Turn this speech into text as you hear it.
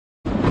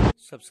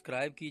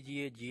Subscribe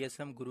कीजिए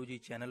GSM गुरुजी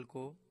channel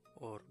को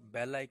और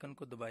बेल आइकन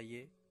को दबाइए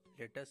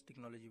लेटेस्ट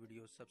टेक्नोलॉजी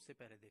वीडियो सबसे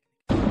पहले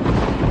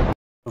देखने।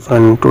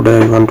 Friend, today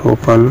I want to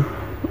open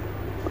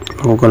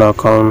Google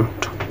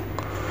account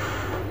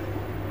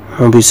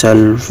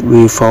mobicel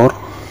V4.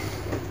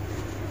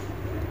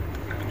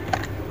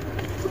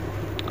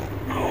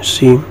 You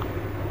see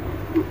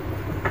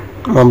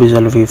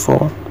mobicel V4.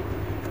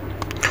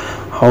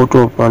 How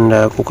to open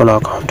the Google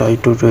account?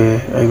 Today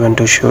I want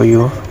to show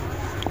you.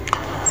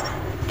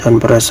 Then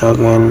press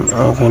again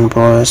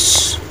press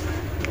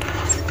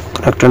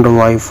connect to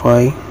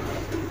Wi-Fi.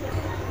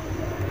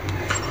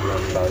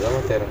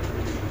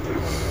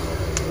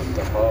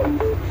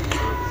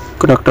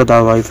 Connect to the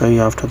Wi-Fi.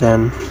 After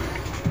then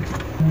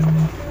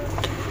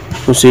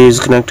you see is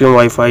connecting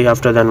Wi-Fi.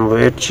 After then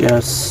wait,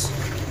 yes,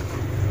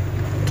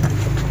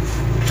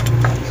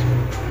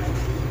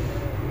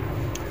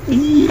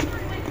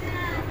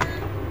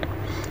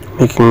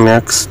 making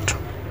next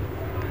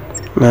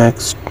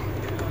next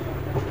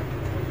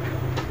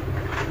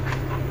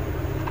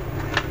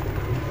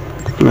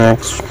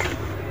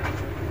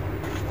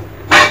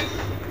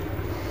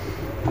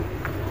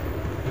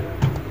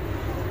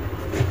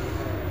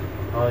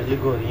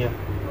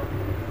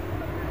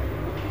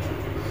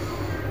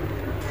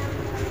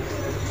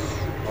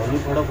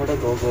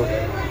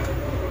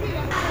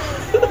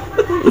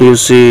you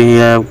see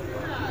here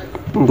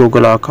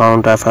Google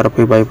account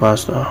FRP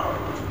bypass.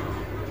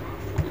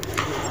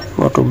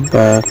 Go to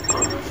back.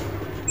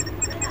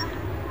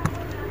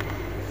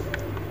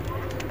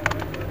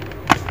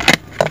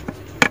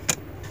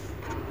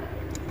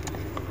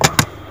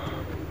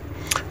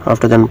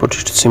 After then put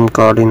SIM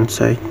card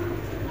inside.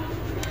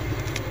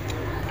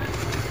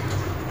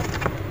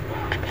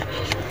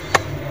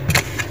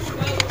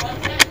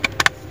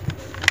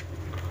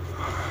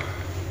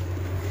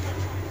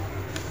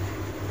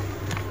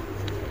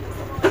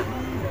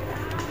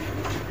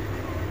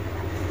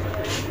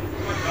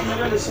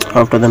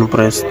 After then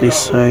press this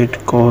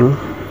side call.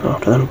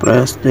 After then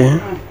press the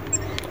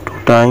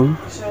 2 times.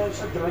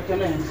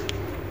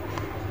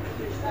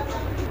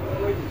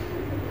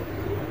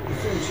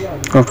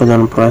 After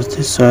then press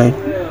this side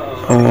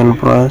again,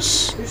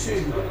 press.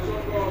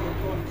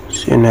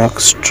 See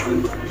next.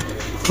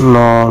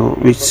 Now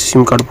which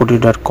SIM card put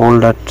it at, call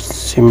that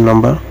SIM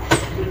number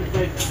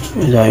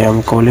is I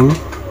am calling.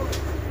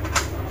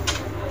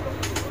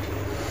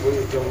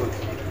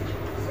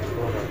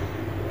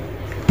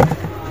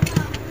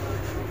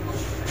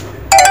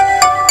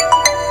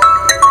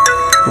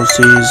 You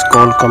see his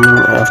call coming.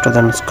 After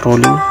then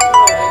scrolling,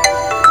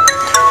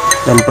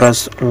 then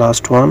press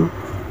last one.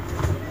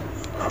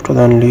 After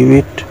then leave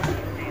it.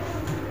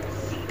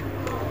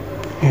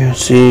 You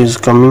see is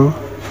coming.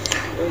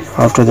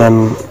 After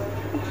then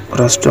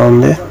press down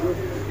there.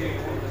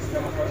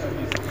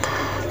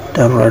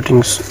 Then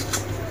writing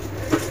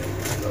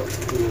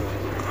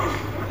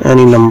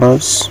any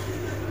numbers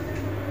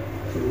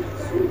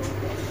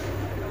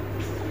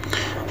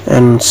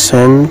and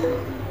send.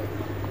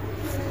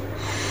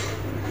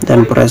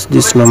 Then press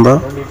this number.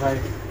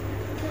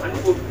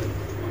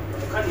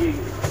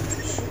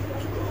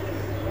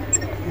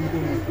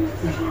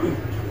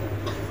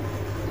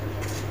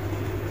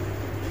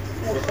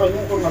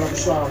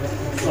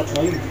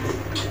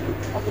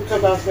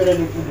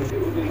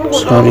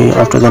 Sorry,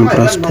 after then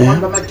press the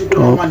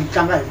top.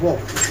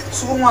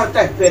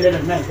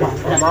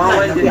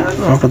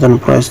 After then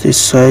press this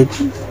side,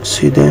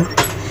 see there,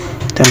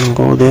 then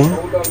go there.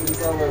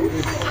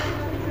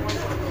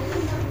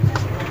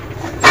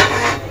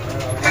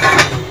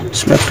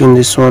 Selecting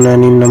this one,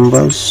 any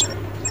numbers.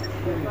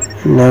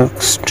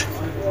 Next.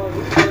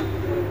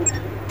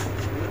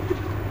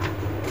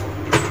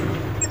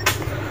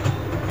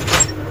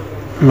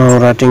 Now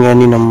writing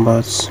any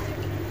numbers.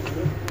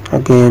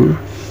 Again.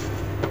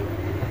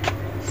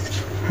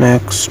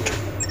 Next.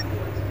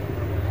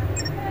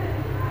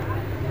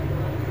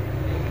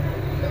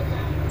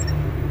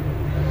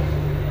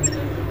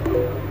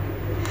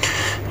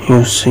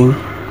 You see.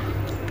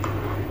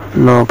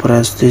 Now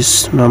press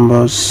these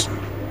numbers.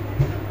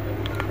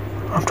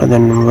 After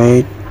then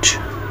wait,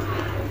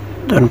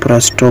 then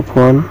press top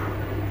one,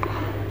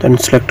 then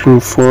selecting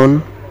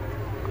phone,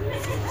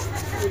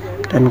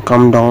 then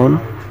come down,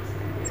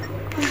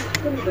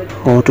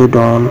 go to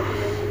down,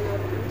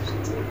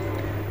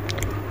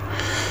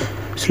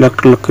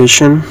 select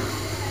location,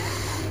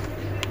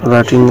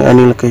 writing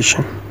any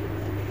location.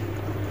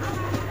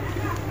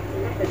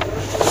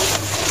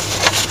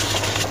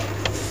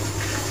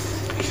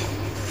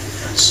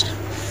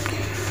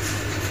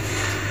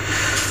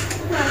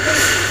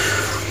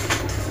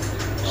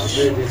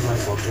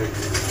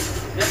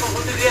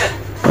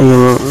 I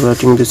am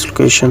writing this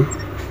location.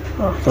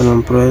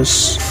 Then press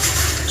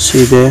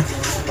see there,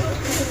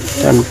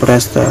 then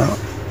press the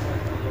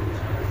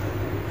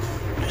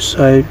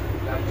side.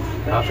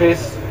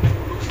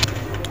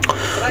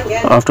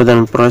 After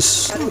then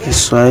press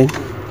this side,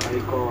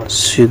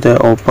 see the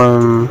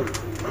open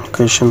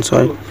location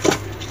side.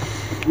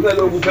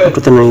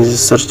 After then is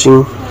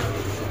searching.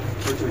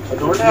 I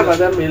don't have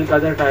other mail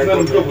other type.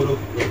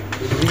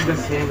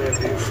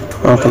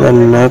 After that,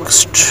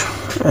 next,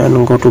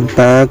 and go to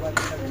back,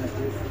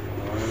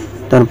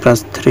 then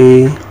press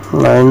 3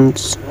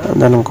 lines,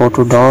 and then go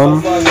to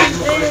down.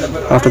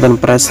 After then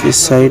press this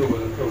side,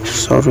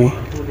 sorry,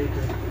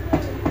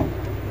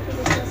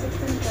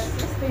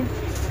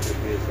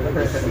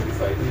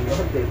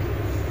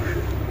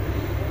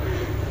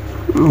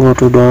 go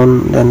to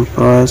down, then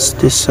press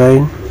this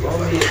side.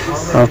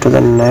 After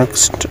the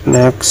next,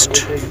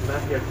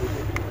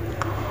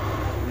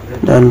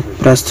 then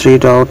press 3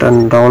 dot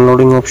and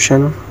downloading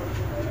option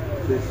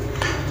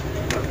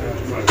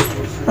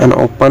and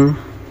open.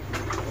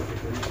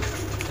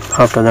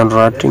 After then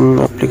writing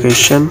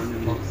application,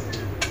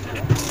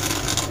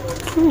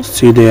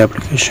 see the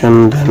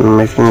application, then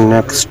making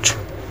next.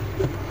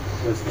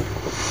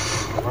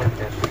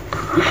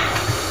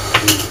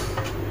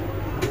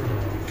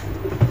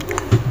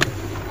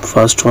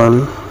 First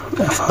one,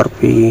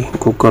 FRP,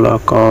 Google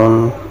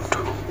account,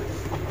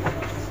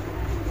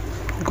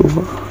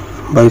 Google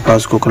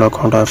bypass Google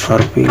account,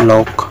 FRP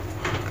lock,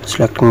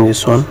 selecting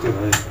this one.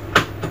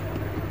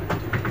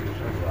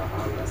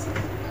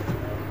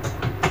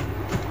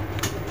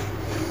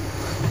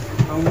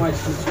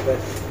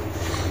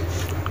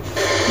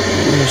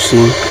 You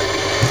see,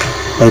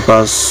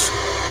 bypass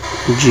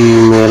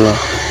Gmail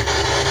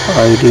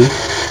ID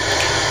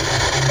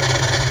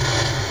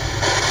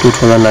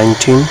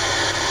 2019.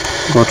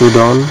 Go to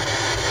down,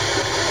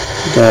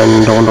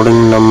 then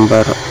downloading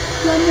number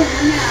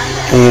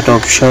 8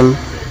 option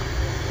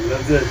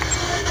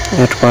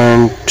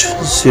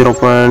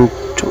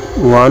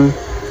 8.0.1.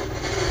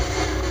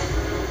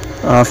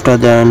 After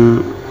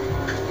then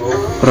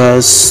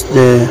press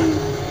the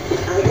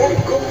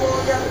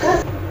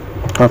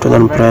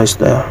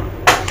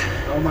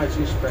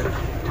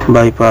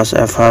bypass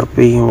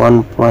FRP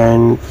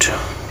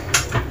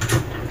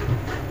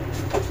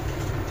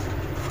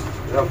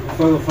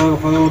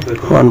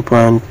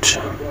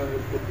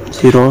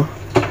 1.0.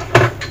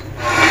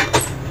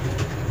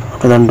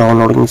 After then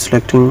downloading,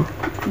 selecting,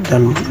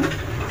 then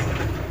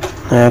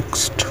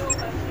next,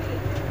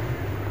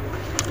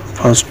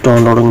 first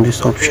downloading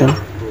this option,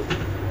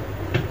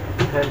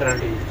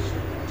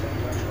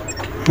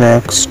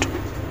 next,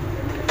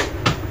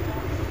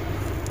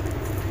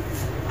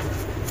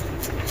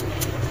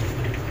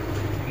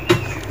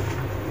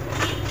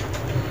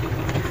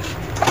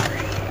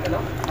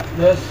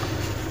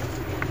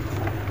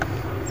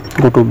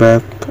 go to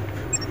back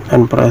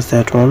and press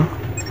that one,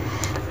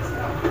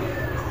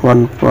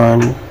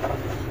 1.0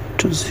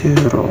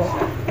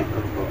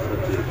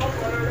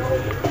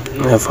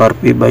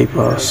 FRP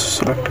bypass,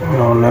 selecting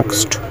now,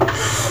 next,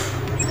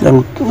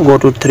 then go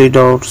to 3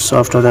 dots.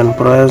 After then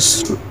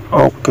press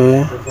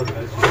OK,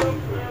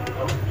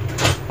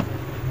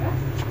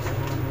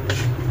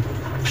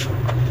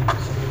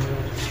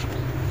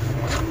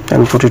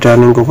 and put it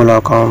in Google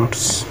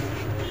accounts.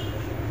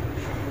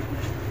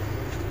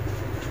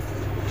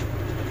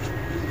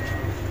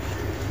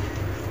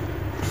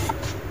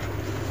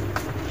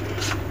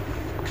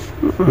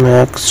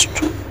 Next,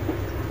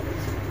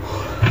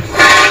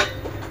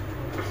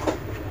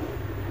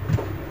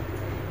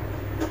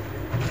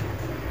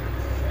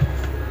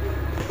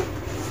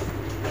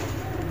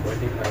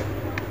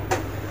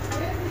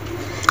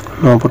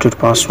 now put it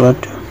password.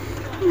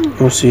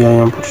 You see I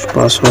am put it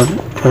password,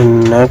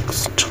 and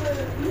next,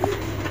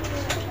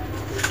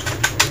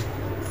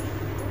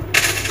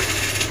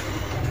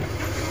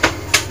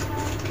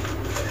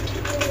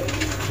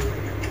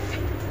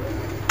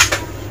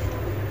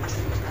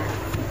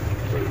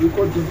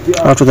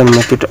 after then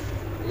make it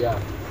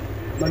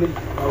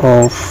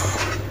off.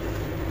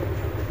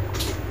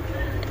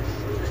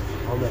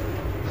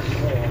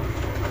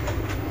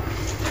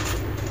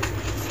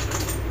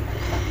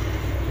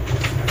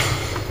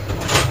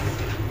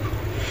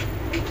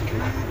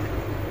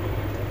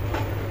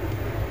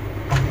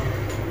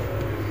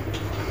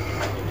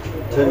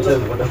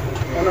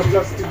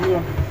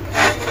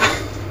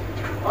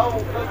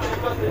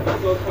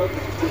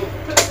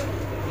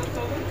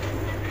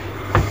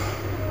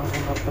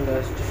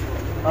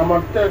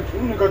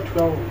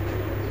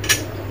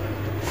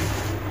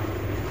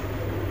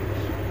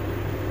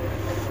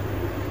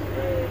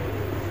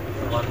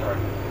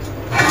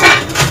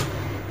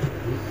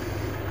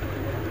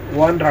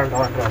 One round.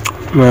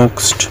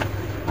 Next,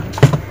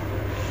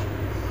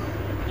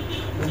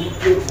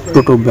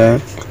 go to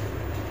back,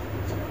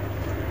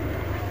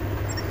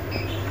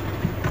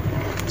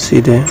 see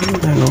there,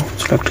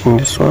 selecting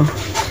this one,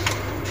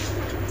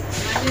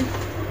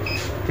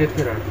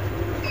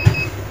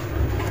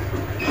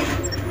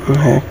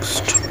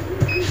 next,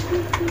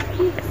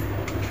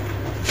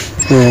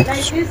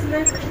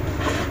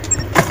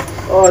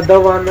 oh, the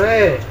one,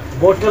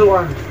 bottle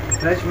one,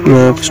 fresh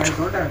milk. Next.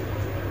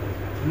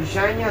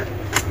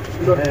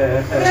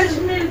 Fresh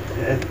milk,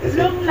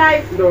 long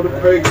life.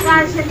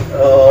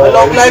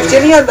 long life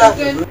chali anda.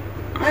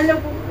 Hello,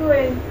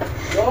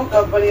 No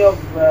company of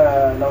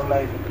long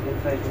life.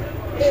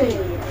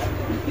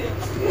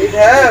 It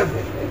have.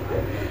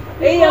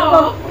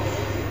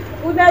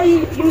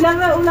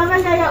 Ulama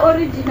saya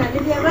original.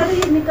 Dia baru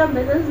ini kan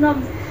betul nom.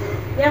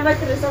 Dia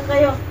terus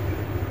kayo.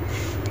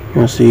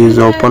 You see, is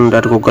open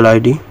that Google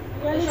ID.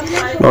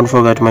 Don't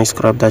forget to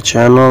subscribe the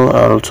channel.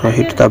 Also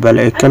hit the bell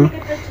icon.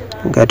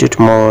 Get it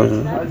more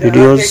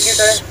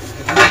videos.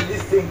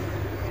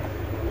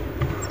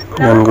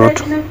 Then go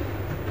to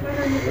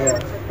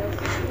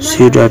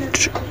see that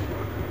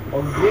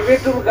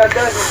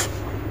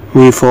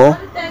V4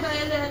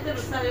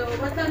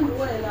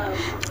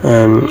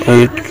 and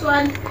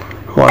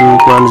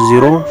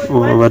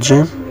 1.0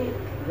 version.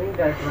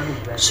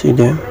 See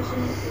there.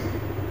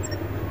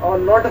 Oh,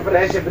 not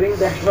fresh. Bring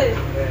that one.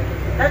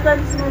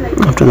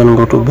 After then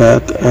go to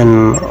back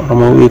and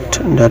remove it.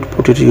 That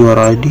put it your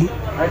ID.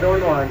 I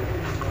don't want.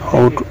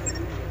 How to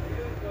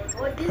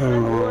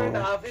and Two and a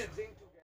half is